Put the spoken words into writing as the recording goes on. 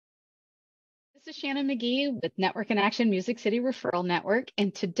This is Shannon McGee with Network in Action Music City Referral Network.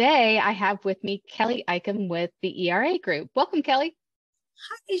 And today I have with me Kelly Eikum with the ERA Group. Welcome, Kelly.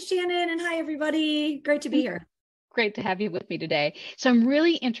 Hi, Shannon, and hi, everybody. Great to be here. Great to have you with me today. So I'm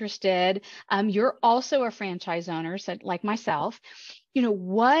really interested. You're also a franchise owner, so like myself.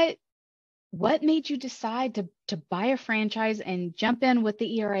 What made you decide to buy a franchise and jump in with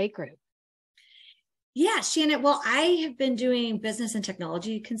the ERA Group? Yeah, Shannon. Well, I have been doing business and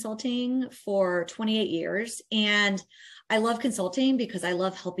technology consulting for 28 years, and I love consulting because I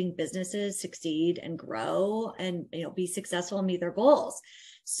love helping businesses succeed and grow and be successful and meet their goals.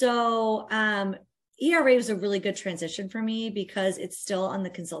 So ERA was a really good transition for me because it's still on the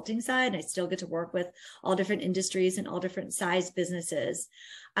consulting side, and I still get to work with all different industries and all different size businesses.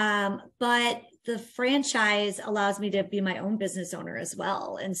 But the franchise allows me to be my own business owner as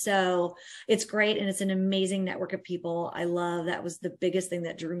well. And so it's great. And it's an amazing network of people. I love, that was the biggest thing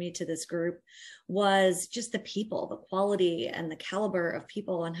that drew me to this group, was just the people, the quality and the caliber of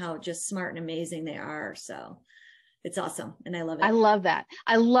people, and how just smart and amazing they are. So it's awesome. And I love it. I love that.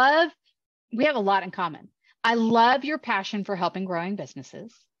 We have a lot in common. I love your passion for helping growing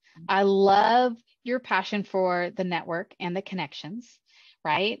businesses. I love your passion for the network and the connections,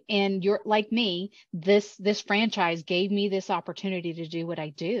 right? And you're like me, this franchise gave me this opportunity to do what I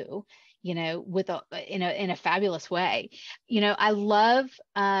do, in a fabulous way. I love,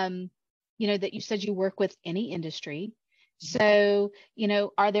 that you said you work with any industry. So,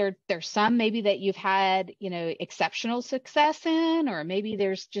 are there's some maybe that you've had, exceptional success in, or maybe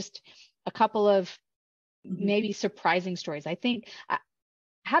there's just a couple of maybe surprising stories. I think I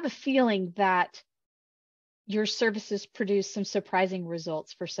have a feeling that your services produce some surprising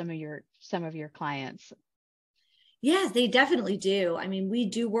results for some of your clients. Yeah, they definitely do. I mean, we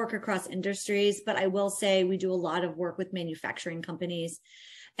do work across industries, but I will say we do a lot of work with manufacturing companies.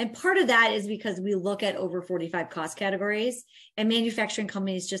 And part of that is because we look at over 45 cost categories, and manufacturing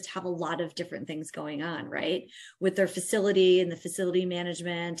companies just have a lot of different things going on, right? With their facility and the facility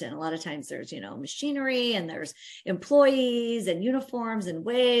management. And a lot of times there's, machinery, and there's employees and uniforms and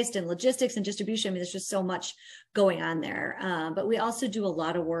waste and logistics and distribution. I mean, there's just so much going on there. But we also do a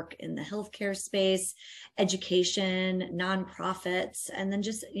lot of work in the healthcare space, education, nonprofits, and then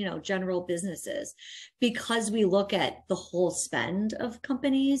just, general businesses, because we look at the whole spend of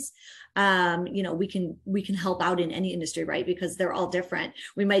companies. We can help out in any industry, right? Because they're all different.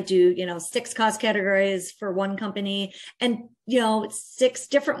 We might do, 6 cost categories for one company, and 6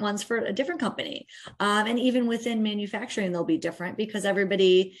 different ones for a different company. And even within manufacturing, they'll be different because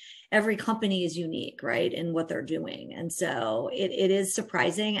every company is unique, right, in what they're doing. And so it is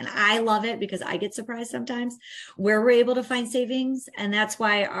surprising. And I love it because I get surprised sometimes where we're able to find savings. And that's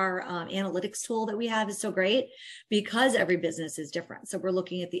why our analytics tool that we have is so great, because every business is different. So we're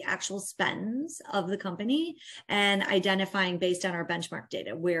looking at the actual spends of the company and identifying based on our benchmark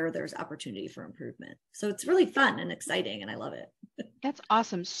data where there's opportunity for improvement. So it's really fun and exciting, and I love it. That's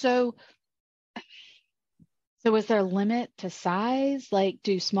awesome. So is there a limit to size? Like,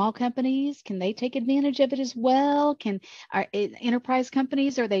 do small companies, can they take advantage of it as well? Are enterprise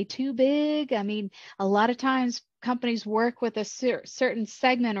companies, are they too big? I mean, a lot of times companies work with a certain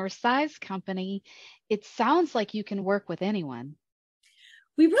segment or size company. It sounds like you can work with anyone.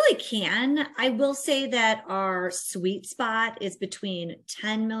 We really can. I will say that our sweet spot is between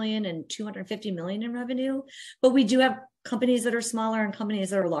 10 million and 250 million in revenue, but we do have companies that are smaller and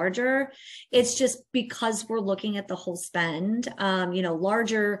companies that are larger. It's just because we're looking at the whole spend.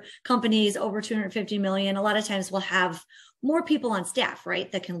 Larger companies over 250 million, a lot of times will have more people on staff,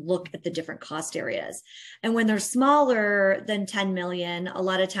 right, that can look at the different cost areas. And when they're smaller than 10 million, a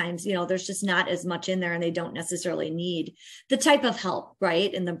lot of times, there's just not as much in there, and they don't necessarily need the type of help,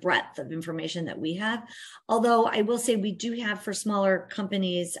 right, and the breadth of information that we have. Although I will say we do have, for smaller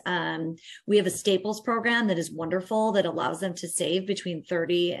companies, we have a Staples program that is wonderful, that allows them to save between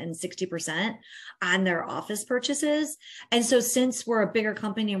 30 and 60% on their office purchases. And so since we're a bigger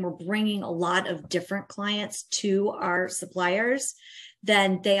company and we're bringing a lot of different clients to our suppliers,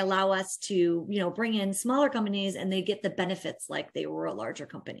 then they allow us to, bring in smaller companies, and they get the benefits like they were a larger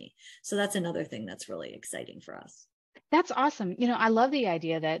company. So that's another thing that's really exciting for us. That's awesome. I love the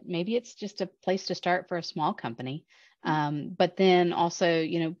idea that maybe it's just a place to start for a small company, but then also,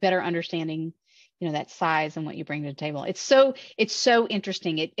 better understanding, that size and what you bring to the table. It's so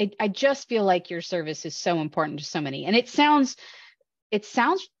interesting. I just feel like your service is so important to so many, and it sounds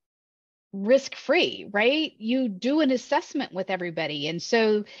risk-free, right? You do an assessment with everybody. And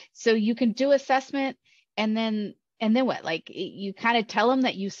so you can do assessment, and then what? Like, you kind of tell them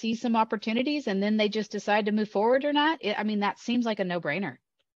that you see some opportunities, and then they just decide to move forward or not. I mean, that seems like a no-brainer.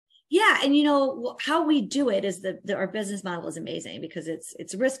 Yeah. And you know, how we do it is our business model is amazing because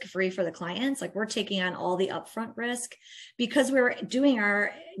it's risk-free for the clients. Like we're taking on all the upfront risk because we're doing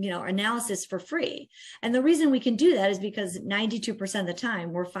our, our analysis for free. And the reason we can do that is because 92% of the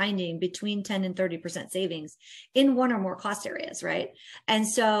time we're finding between 10 and 30% savings in one or more cost areas. Right. And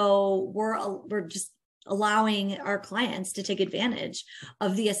so we're just allowing our clients to take advantage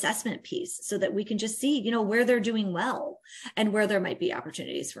of the assessment piece so that we can just see, where they're doing well and where there might be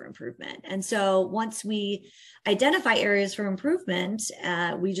opportunities for improvement. And so once we identify areas for improvement,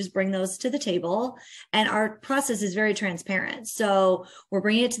 we just bring those to the table, and our process is very transparent. So we're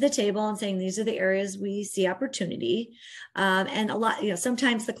bringing it to the table and saying, these are the areas we see opportunity. And a lot,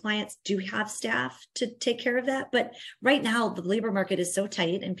 sometimes the clients do have staff to take care of that. But right now the labor market is so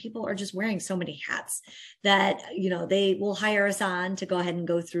tight and people are just wearing so many hats that, they will hire us on to go ahead and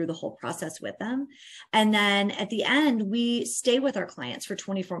go through the whole process with them. And then at the end, we stay with our clients for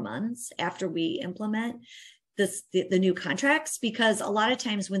 24 months after we implement the new contracts, because a lot of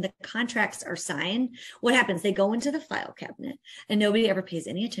times when the contracts are signed, what happens? They go into the file cabinet and nobody ever pays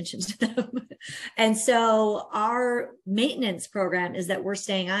any attention to them. And so our maintenance program is that we're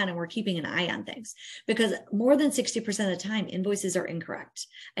staying on and we're keeping an eye on things, because more than 60% of the time invoices are incorrect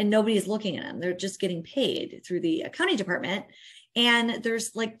and nobody is looking at them. They're just getting paid through the accounting department. And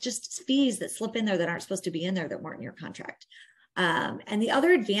there's like just fees that slip in there that aren't supposed to be in there that weren't in your contract. And the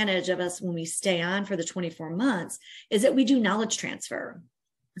other advantage of us when we stay on for the 24 months is that we do knowledge transfer.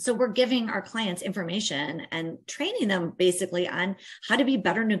 So we're giving our clients information and training them basically on how to be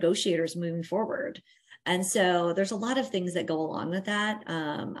better negotiators moving forward. And so there's a lot of things that go along with that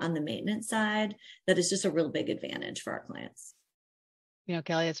on the maintenance side that is just a real big advantage for our clients.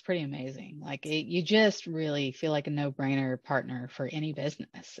 Kelly, it's pretty amazing. Like you just really feel like a no-brainer partner for any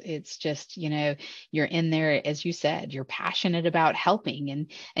business. It's just, you're in there, as you said, you're passionate about helping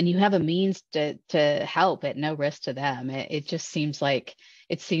and you have a means to help at no risk to them. It just seems like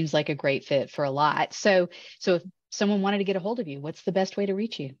a great fit for a lot. So if someone wanted to get a hold of you, what's the best way to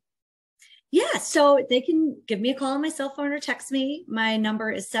reach you? Yeah, so they can give me a call on my cell phone or text me. My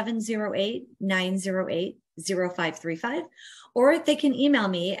number is 708-908-0535. Or they can email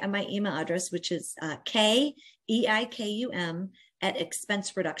me at my email address, which is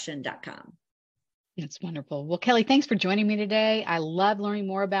keikum@expensereduction.com. That's wonderful. Well, Kelly, thanks for joining me today. I love learning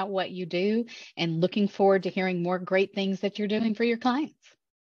more about what you do and looking forward to hearing more great things that you're doing for your clients.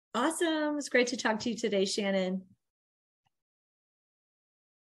 Awesome. It's great to talk to you today, Shannon.